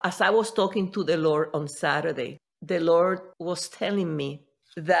As I was talking to the Lord on Saturday, the Lord was telling me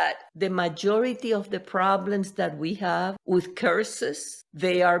that the majority of the problems that we have with curses,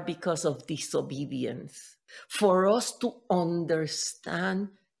 they are because of disobedience. For us to understand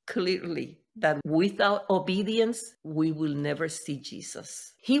clearly that without obedience, we will never see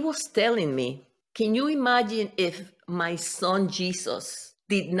Jesus. He was telling me, can you imagine if my son Jesus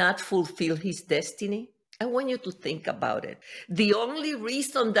did not fulfill his destiny? I want you to think about it. The only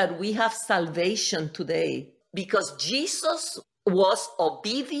reason that we have salvation today, because Jesus was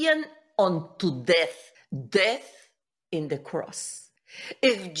obedient unto death, death in the cross.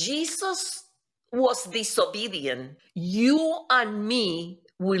 If Jesus was disobedient, you and me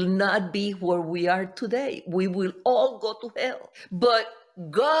will not be where we are today. We will all go to hell. But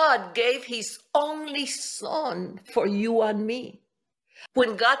God gave his only son for you and me.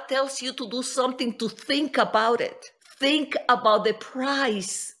 When God tells you to do something, to think about it. Think about the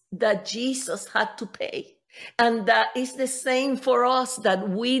price that Jesus had to pay. And that is the same for us, that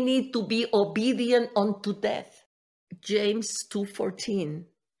we need to be obedient unto death. James 2:14,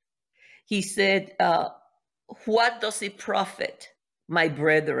 he said, what does it profit, my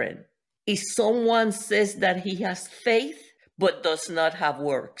brethren, if someone says that he has faith but does not have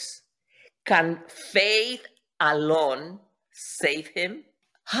works? Can faith alone save him?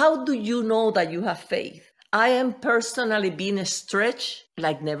 How do you know that you have faith? I am personally being stretched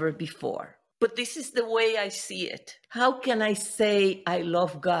like never before. But this is the way I see it. How can I say I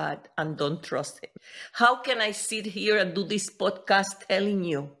love God and don't trust him? How can I sit here and do this podcast telling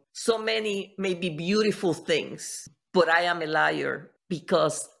you so many maybe beautiful things, but I am a liar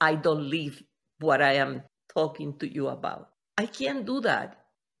because I don't live what I am talking to you about? I can't do that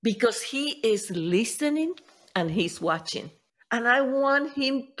because he is listening and he's watching. And I want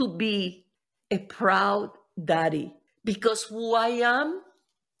him to be a proud daddy, because who I am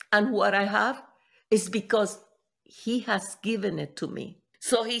and what I have is because he has given it to me.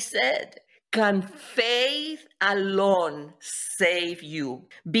 So he said, can faith alone save you?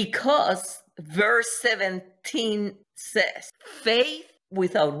 Because verse 17 says, faith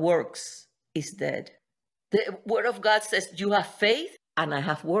without works is dead. The word of God says, you have faith and I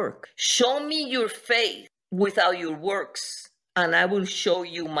have work. Show me your faith without your works, and I will show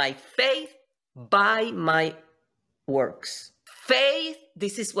you my faith by my works. Faith,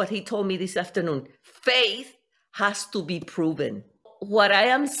 this is what he told me this afternoon. Faith has to be proven. What I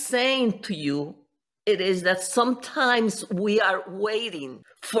am saying to you, it is that sometimes we are waiting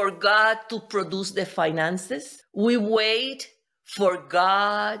for God to produce the finances. We wait for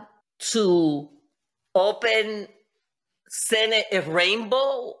God to send a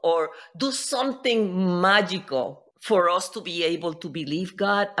rainbow or do something magical for us to be able to believe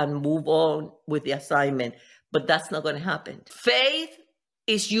God and move on with the assignment. But that's not going to happen. Faith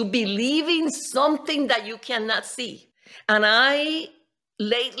is you believing something that you cannot see. And I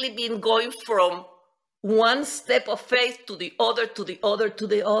lately been going from one step of faith to the other, to the other, to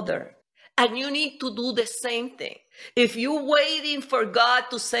the other. And you need to do the same thing. If you're waiting for God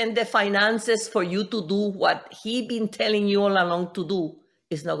to send the finances for you to do what He's been telling you all along to do,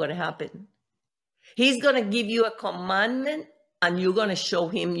 it's not going to happen. He's going to give you a commandment and you're going to show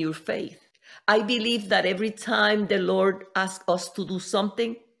Him your faith. I believe that every time the Lord asks us to do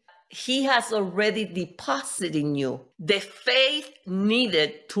something, He has already deposited in you the faith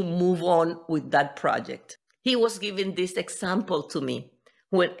needed to move on with that project. He was giving this example to me.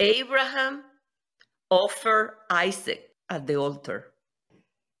 When Abraham offered Isaac at the altar,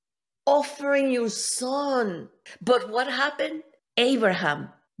 offering your son. But what happened? Abraham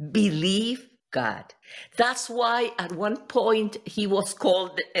believed God. That's why at one point he was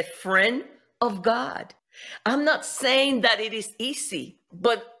called a friend of God. I'm not saying that it is easy,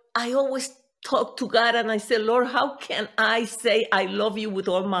 but I always talk to God and I say, Lord, how can I say I love you with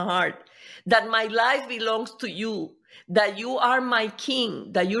all my heart? That my life belongs to you, that you are my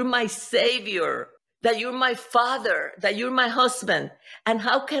king, that you're my savior, that you're my father, that you're my husband. And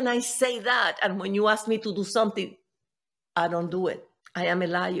how can I say that? And when you ask me to do something, I don't do it. I am a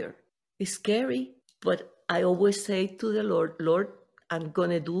liar. It's scary, but I always say to the Lord, Lord, I'm going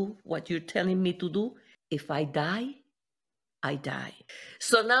to do what you're telling me to do. If I die, I die.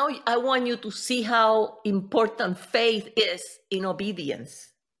 So now I want you to see how important faith is in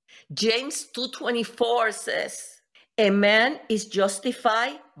obedience. James 2:24 says, a man is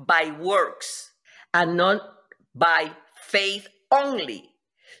justified by works and not by faith only.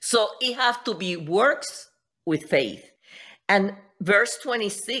 So it has to be works with faith. And verse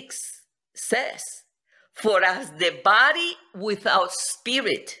 26 says, for as the body without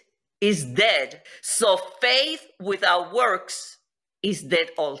spirit is dead, so faith without works is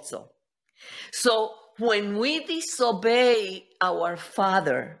dead also. So when we disobey our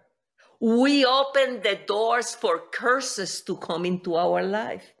Father, we open the doors for curses to come into our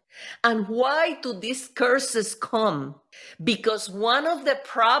life. And why do these curses come? Because one of the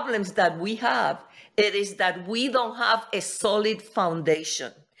problems that we have, it is that we don't have a solid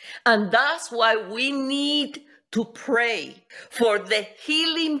foundation. And that's why we need to pray for the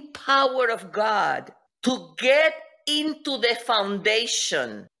healing power of God to get into the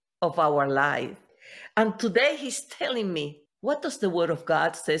foundation of our life. And today he's telling me, what does the word of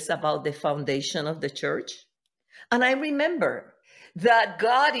God says about the foundation of the church? And I remember that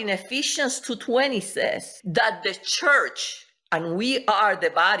God in Ephesians 2:20 says that the church, and we are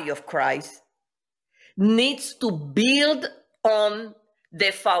the body of Christ, needs to build on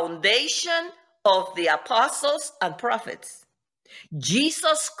the foundation of the apostles and prophets.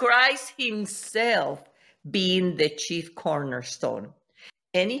 Jesus Christ himself being the chief cornerstone.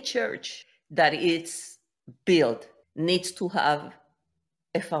 Any church that is built needs to have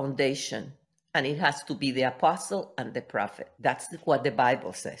a foundation, and it has to be the apostle and the prophet. That's what the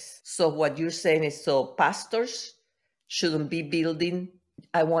Bible says. So what you're saying is, so pastors shouldn't be building.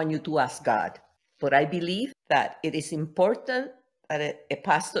 I want you to ask God. But I believe that it is important that a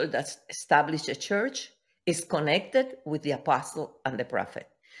pastor that's established a church is connected with the apostle and the prophet.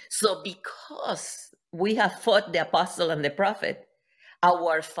 So because we have fought the apostle and the prophet,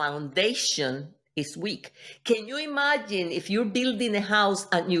 our foundation is weak. Can you imagine if you're building a house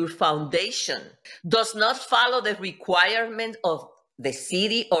and your foundation does not follow the requirement of the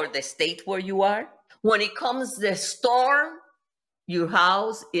city or the state where you are? When it comes the storm, your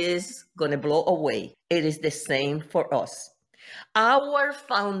house is going to blow away. It is the same for us. Our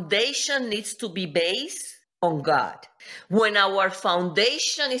foundation needs to be based on God. When our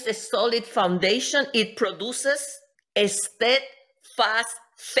foundation is a solid foundation, it produces a steadfast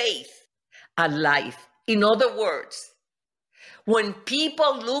faith and life. In other words, when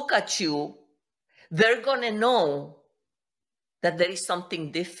people look at you, they're going to know that there is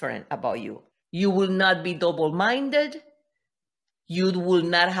something different about you. You will not be double-minded. You will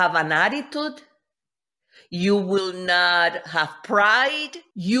not have an attitude. You will not have pride.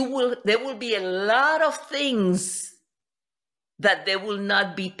 There will be a lot of things that they will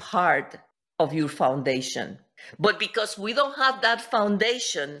not be part of your foundation. But because we don't have that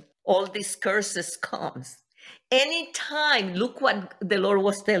foundation, all these curses comes. Anytime, look what the Lord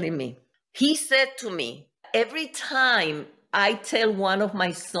was telling me. He said to me, every time I tell one of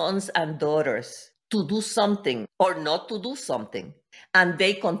my sons and daughters to do something or not to do something, and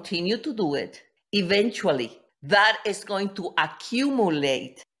they continue to do it, eventually that is going to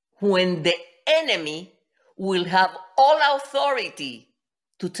accumulate when the enemy will have all authority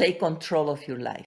to take control of your life.